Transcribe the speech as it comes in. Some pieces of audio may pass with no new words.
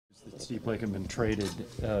Steve Blake had been traded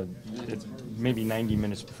maybe 90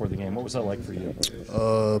 minutes before the game. What was that like for you?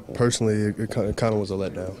 Personally, it kind of was a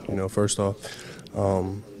letdown. First off,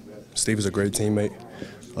 Steve is a great teammate,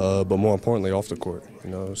 but more importantly, off the court.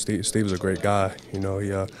 Steve is a great guy.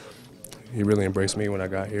 He really embraced me when I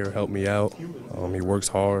got here, helped me out. He works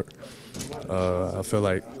hard. I feel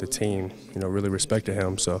like the team, really respected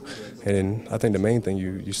him. So, and I think the main thing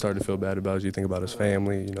you start to feel bad about is you think about his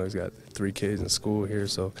family. He's got 3 kids in school here,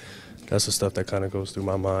 so that's the stuff that kind of goes through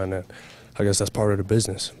my mind. And I guess that's part of the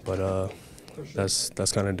business, but that's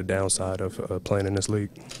kind of the downside of playing in this league.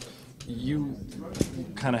 You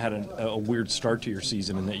kind of had a weird start to your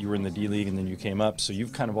season in that you were in the D-League and then you came up, so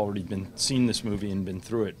you've kind of already seen this movie and been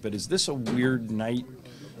through it. But is this a weird night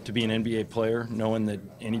to be an NBA player, knowing that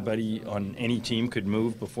anybody on any team could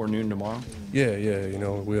move before noon tomorrow? Yeah.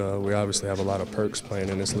 We obviously have a lot of perks playing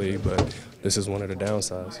in this league, but this is one of the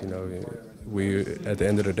downsides. We at the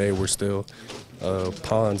end of the day, we're still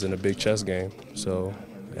pawns in a big chess game. So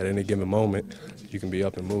at any given moment, you can be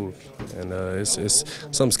up and move, and it's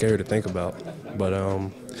something scary to think about. But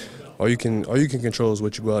all you can control is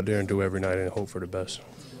what you go out there and do every night and hope for the best.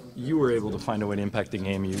 You were able to find a way to impact the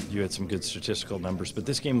game. You had some good statistical numbers, but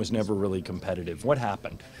this game was never really competitive. What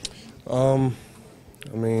happened?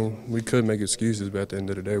 We could make excuses, but at the end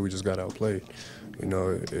of the day, we just got outplayed.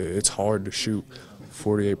 It's hard to shoot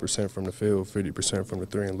 48% from the field, 50% from the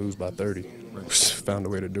 3, and lose by 30. We just found a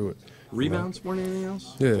way to do it. Rebounds more than anything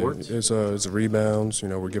else? Yeah, Boards? it's rebounds.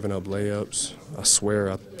 We're giving up layups. I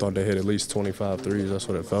swear I thought they hit at least 25 threes. That's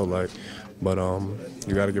what it felt like. But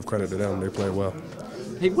you got to give credit to them. They played well.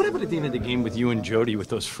 Hey, what happened at the end of the game with you and Jody with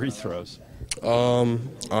those free throws?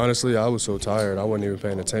 Honestly, I was so tired. I wasn't even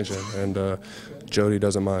paying attention. And Jody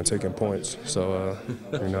doesn't mind taking points. So,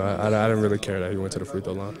 I didn't really care that he went to the free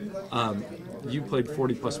throw line. You played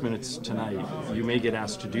 40-plus minutes tonight. You may get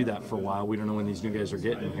asked to do that for a while. We don't know when these new guys are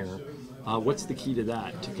getting here. What's the key to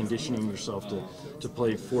that, to conditioning yourself to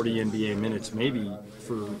play 40 NBA minutes, maybe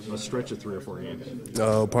for a stretch of 3 or 4 games?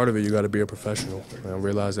 Part of it, you got to be a professional and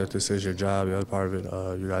realize that this is your job. The other part of it,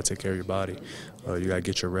 you got to take care of your body. You got to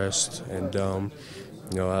get your rest. And,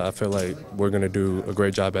 I feel like we're going to do a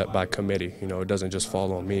great job by committee. It doesn't just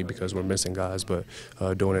fall on me because we're missing guys, but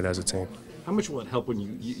doing it as a team. How much will it help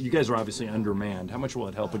when you guys are obviously undermanned? How much will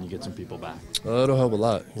it help when you get some people back? It'll help a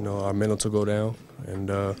lot. Our mental will go down, and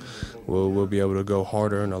we'll be able to go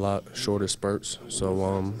harder in a lot shorter spurts.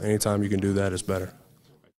 So anytime you can do that, it's better.